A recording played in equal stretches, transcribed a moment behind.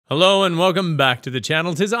Hello and welcome back to the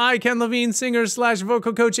channel. 'Tis I, Ken Lavigne, singer slash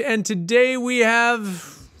vocal coach, and today we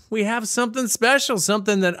have something special,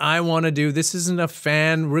 something that I want to do. This isn't a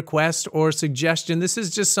fan request or suggestion. This is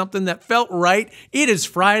just something that felt right. It is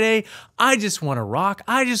Friday. I just want to rock.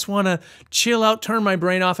 I just want to chill out, turn my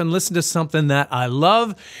brain off, and listen to something that I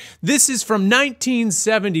love. This is from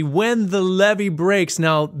 1970, When the Levee Breaks.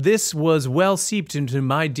 Now, this was well seeped into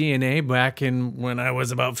my DNA back in when I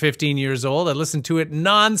was about 15 years old. I listened to it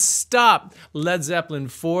nonstop. Led Zeppelin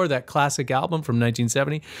 4, that classic album from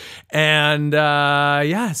 1970. And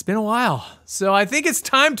yeah, it's been a while. So I think it's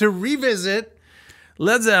time to revisit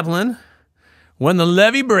Led Zeppelin, When the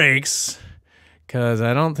Levee Breaks, because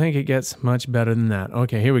I don't think it gets much better than that.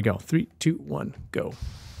 Okay, here we go. 3, 2, 1, go.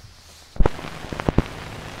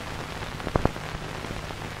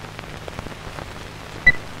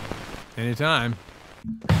 Anytime.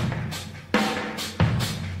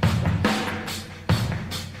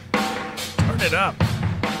 Turn it up.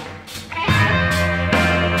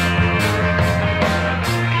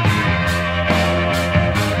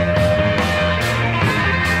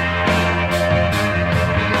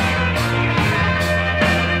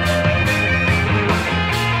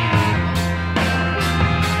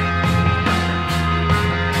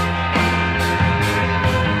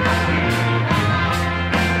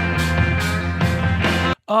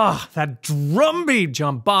 Oh, that drum beat,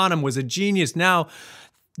 John Bonham was a genius. Now,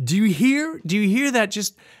 do you hear that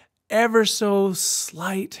just ever so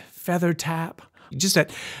slight feather tap? Just that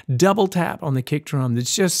double tap on the kick drum.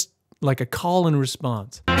 It's just like a call and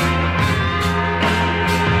response.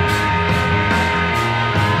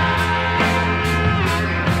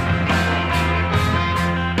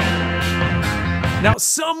 Now,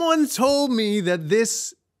 someone told me that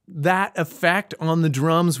that effect on the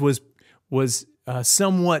drums was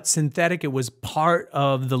somewhat synthetic. It was part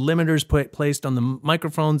of the limiters placed on the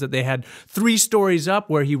microphones that they had 3 stories up,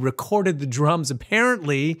 where he recorded the drums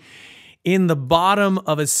apparently in the bottom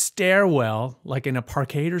of a stairwell, like in a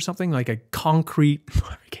parkade or something, like a concrete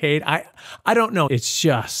parkade. I don't know. It's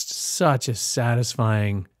just such a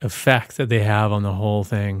satisfying effect that they have on the whole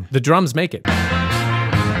thing. The drums make it.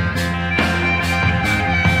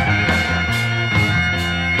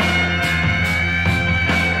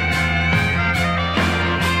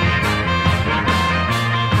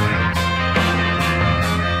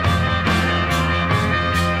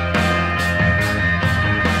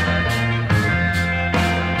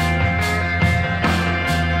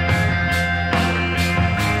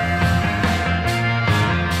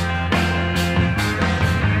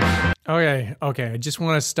 Okay, I just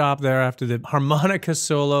want to stop there after the harmonica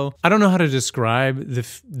solo. I don't know how to describe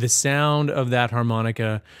the sound of that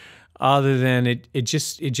harmonica other than it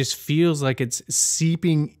just feels like it's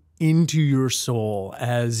seeping into your soul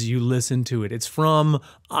as you listen to it. It's from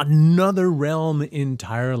another realm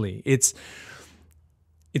entirely. It's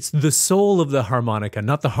the soul of the harmonica,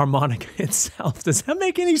 not the harmonica itself. Does that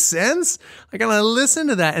make any sense? Like, when I listen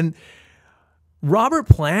to that, and Robert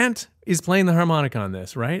Plant is playing the harmonica on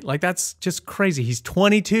this, right? Like, that's just crazy. He's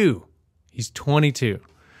 22. He's 22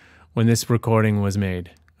 when this recording was made.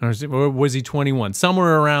 Or was he 21?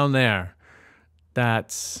 Somewhere around there. That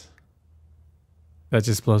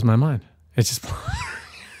just blows my mind. It just,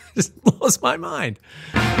 just blows my mind.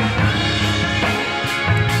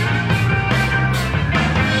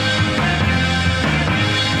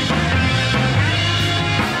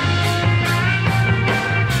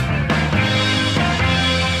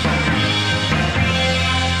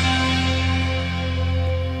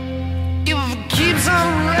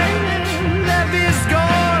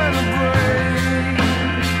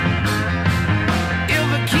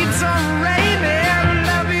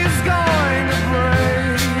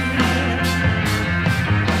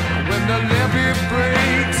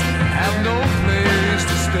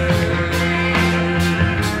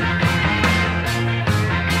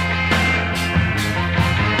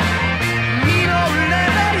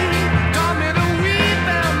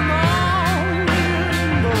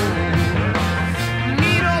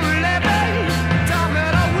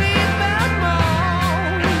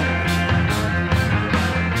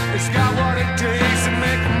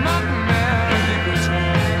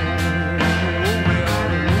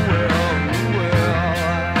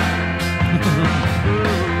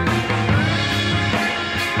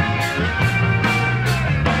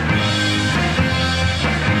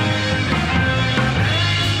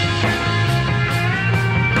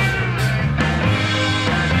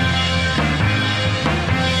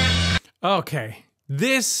 Okay,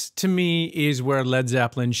 this to me is where Led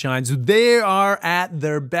Zeppelin shines. They are at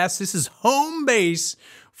their best. This is home base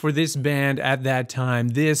for this band at that time.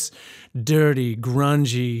 This dirty,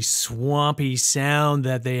 grungy, swampy sound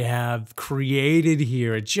that they have created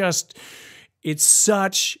here. It's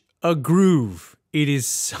such a groove. It is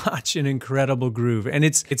such an incredible groove, and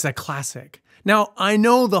it's a classic. Now, I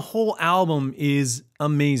know the whole album is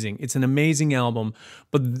amazing. It's an amazing album,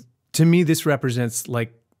 but to me, this represents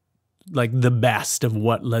like the best of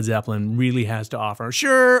what Led Zeppelin really has to offer.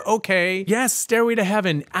 Sure, okay. Yes, Stairway to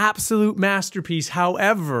Heaven, absolute masterpiece.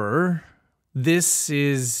 However, this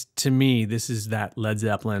is, to me, this is that Led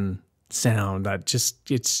Zeppelin sound that just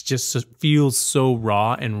feels so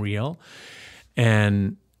raw and real.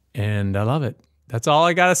 And I love it. That's all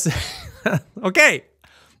I gotta say. Okay,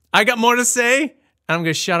 I got more to say, and I'm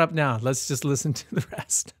gonna shut up now. Let's just listen to the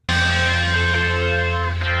rest.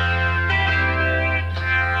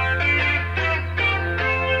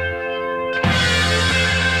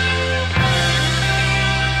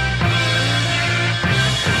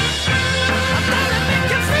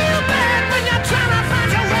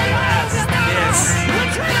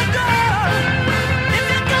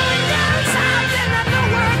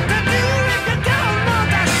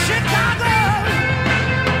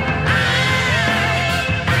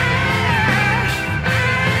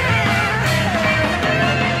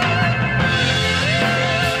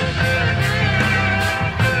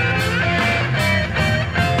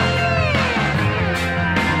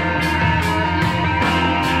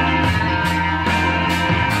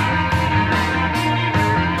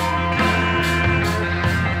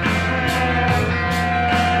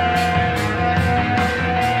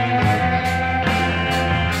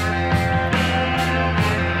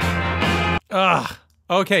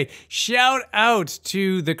 Okay, shout out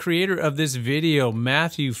to the creator of this video,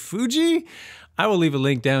 Matthew Fuji. I will leave a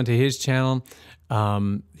link down to his channel.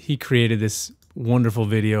 He created this wonderful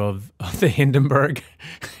video of the Hindenburg.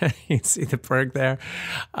 You can see the perk there.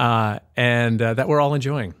 And that we're all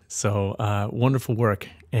enjoying. So wonderful work.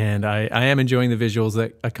 And I am enjoying the visuals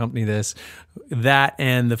that accompany this. That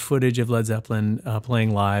and the footage of Led Zeppelin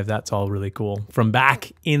playing live, that's all really cool. From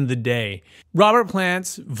back in the day. Robert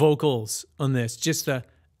Plant's vocals on this, just the,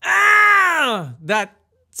 that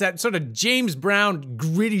sort of James Brown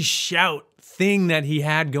gritty shout thing that he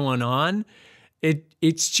had going on. It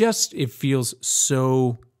feels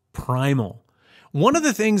so primal. One of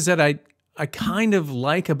the things that I kind of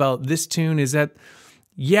like about this tune is that,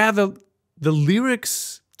 yeah, the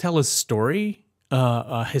lyrics tell a story,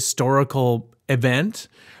 a historical event,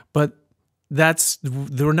 but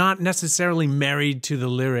they're not necessarily married to the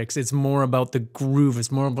lyrics. It's more about the groove.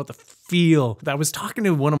 It's more about the feel. I was talking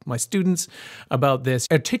to one of my students about this.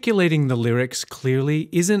 Articulating the lyrics clearly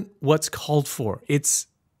isn't what's called for. It's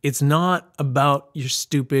not about your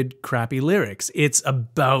stupid, crappy lyrics. It's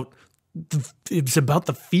about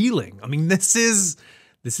the feeling. I mean, this is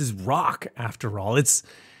rock after all. It's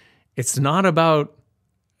not about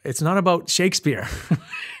Shakespeare.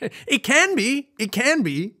 It can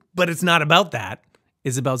be, but it's not about that.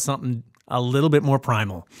 It's about something a little bit more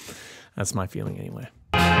primal. That's my feeling anyway.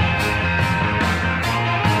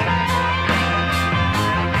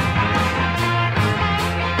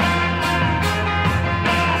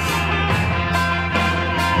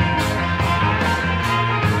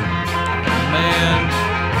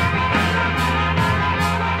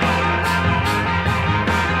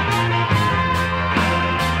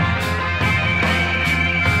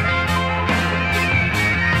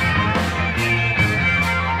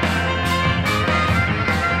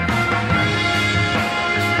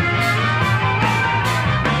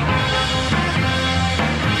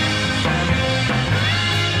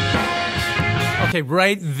 Okay,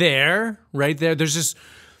 right there, there's this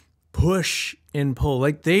push and pull.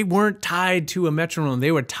 Like, they weren't tied to a metronome,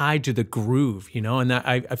 they were tied to the groove, you know? And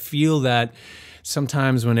I feel that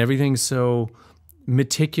sometimes when everything's so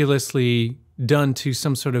meticulously done to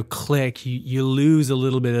some sort of click, you lose a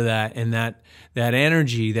little bit of that, and that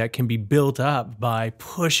energy that can be built up by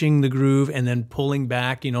pushing the groove and then pulling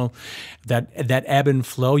back, you know, that ebb and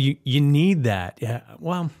flow. You need that. Yeah,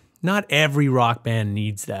 well, not every rock band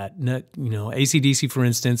needs that. AC/DC, for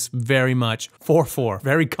instance, very much 4/4,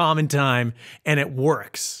 very common time, and it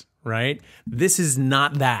works, right? This is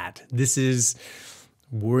not that.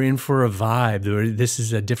 We're in for a vibe. This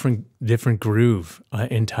is a different groove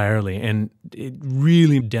entirely, and it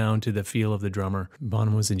really down to the feel of the drummer.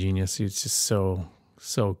 Bonham was a genius. It's just so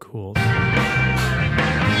cool.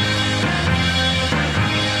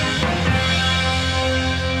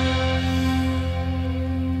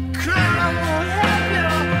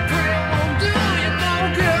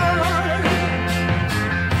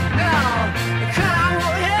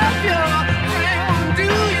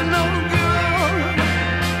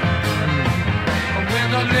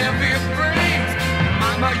 Levee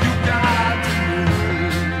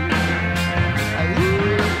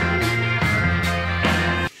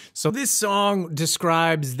So this song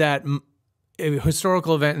describes that a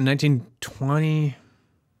historical event in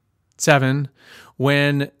 1927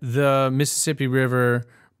 when the Mississippi River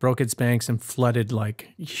broke its banks and flooded like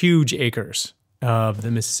huge acres of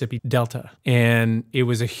the Mississippi Delta. And it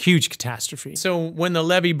was a huge catastrophe. So when the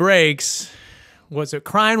levee breaks, what's it?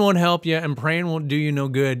 Crying won't help you and praying won't do you no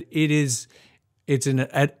good. It's an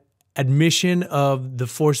admission of the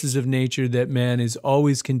forces of nature that man is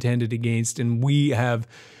always contended against. And we have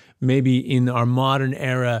maybe in our modern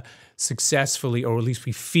era successfully, or at least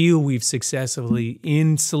we feel we've successfully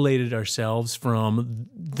insulated ourselves from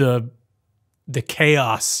the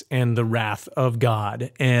chaos and the wrath of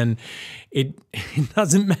God. And it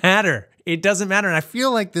doesn't matter. It doesn't matter. And I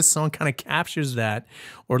feel like this song kind of captures that,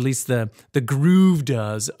 or at least the groove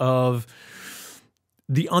does, of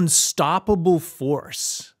the unstoppable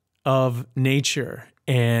force of nature.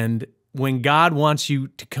 And when God wants you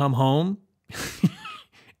to come home,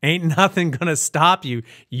 ain't nothing gonna stop you.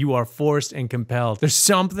 You are forced and compelled. There's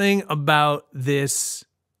something about this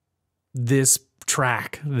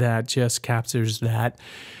track that just captures that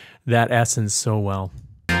essence so well.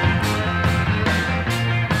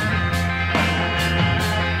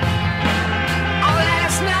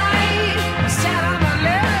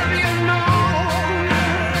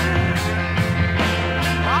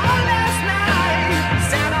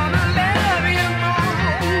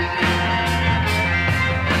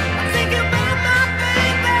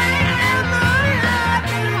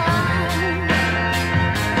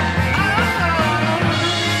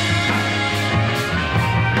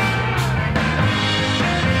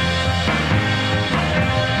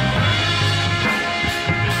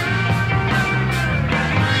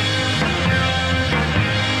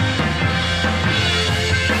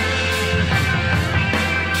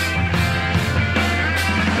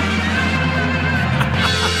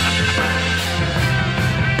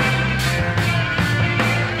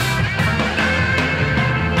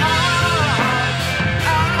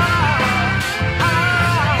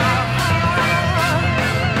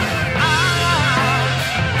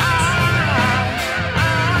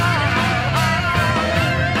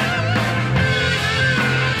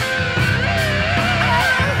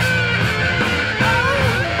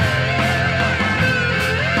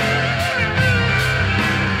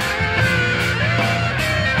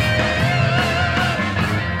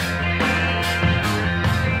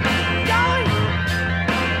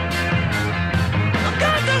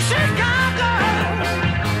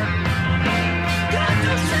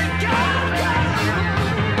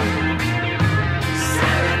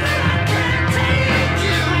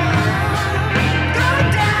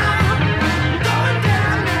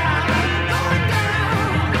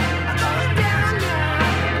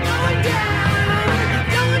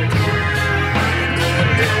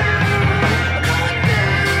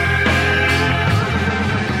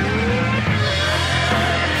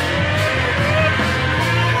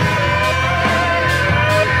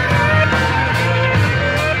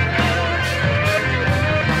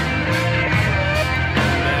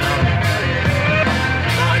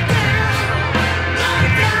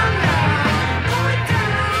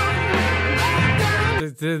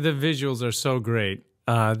 The visuals are so great.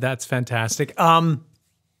 That's fantastic. The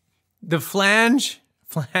flange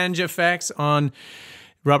effects on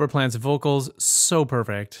Robert Plant's vocals, so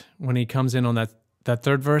perfect. When he comes in on that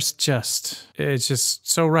third verse, it's just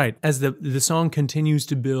so right. As the song continues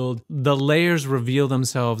to build, the layers reveal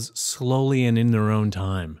themselves slowly and in their own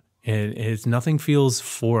time. Nothing feels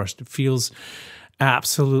forced. It feels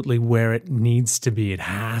absolutely where it needs to be. It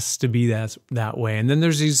has to be that way. And then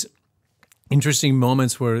there's these interesting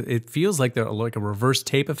moments where it feels like they're like a reverse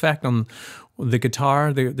tape effect on the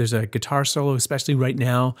guitar. There's a guitar solo, especially right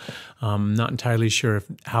now. Not entirely sure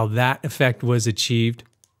how that effect was achieved.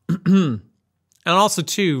 And also,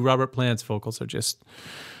 too, Robert Plant's vocals are just,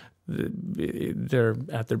 they're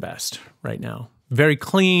at their best right now. Very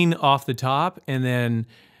clean off the top, and then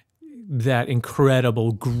that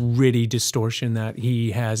incredible gritty distortion that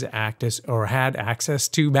he has had access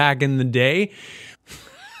to back in the day.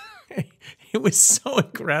 It was so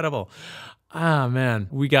incredible. Ah, man.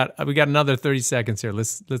 We got another 30 seconds here.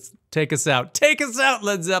 Let's take us out. Take us out,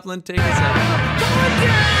 Led Zeppelin. Take us out.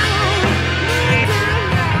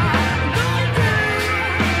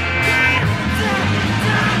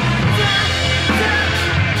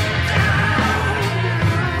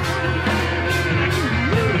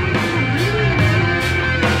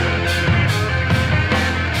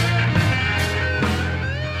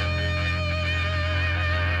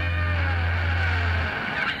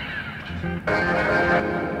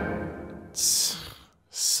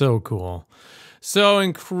 So cool. So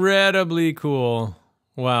incredibly cool.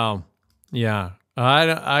 Wow. Yeah.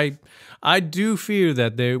 I do fear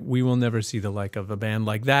that we will never see the like of a band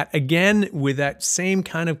like that again with that same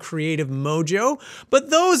kind of creative mojo.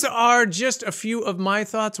 But those are just a few of my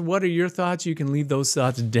thoughts. What are your thoughts? You can leave those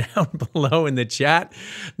thoughts down below in the chat.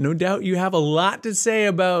 No doubt you have a lot to say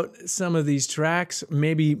about some of these tracks.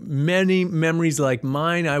 Maybe many memories like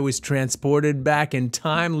mine. I was transported back in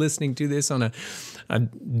time listening to this on a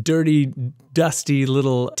dirty, dusty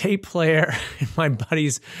little tape player in my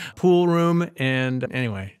buddy's pool room. And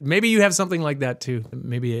anyway, maybe you have something like that too.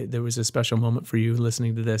 Maybe there was a special moment for you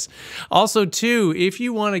listening to this. Also too, if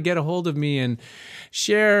you want to get a hold of me and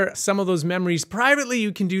share some of those memories privately,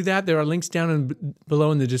 you can do that. There are links down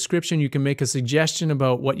below in the description. You can make a suggestion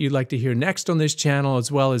about what you'd like to hear next on this channel,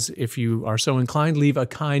 as well as, if you are so inclined, leave a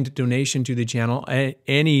kind donation to the channel.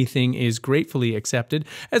 Anything is gratefully accepted.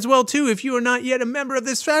 As well too, if you are not yet a member of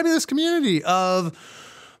this fabulous community of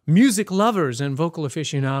music lovers and vocal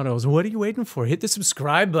aficionados, what are you waiting for? Hit the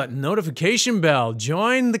subscribe button, notification bell,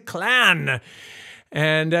 join the clan.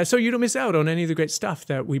 And so you don't miss out on any of the great stuff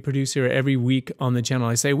that we produce here every week on the channel.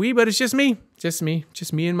 I say we, but it's just me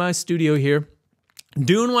in my studio here,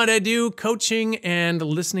 doing what I do, coaching and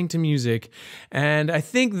listening to music. And I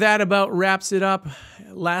think that about wraps it up.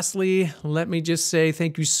 Lastly, let me just say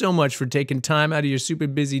thank you so much for taking time out of your super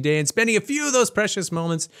busy day and spending a few of those precious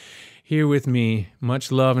moments here with me.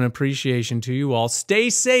 Much love and appreciation to you all. Stay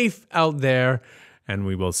safe out there, and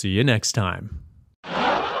we will see you next time.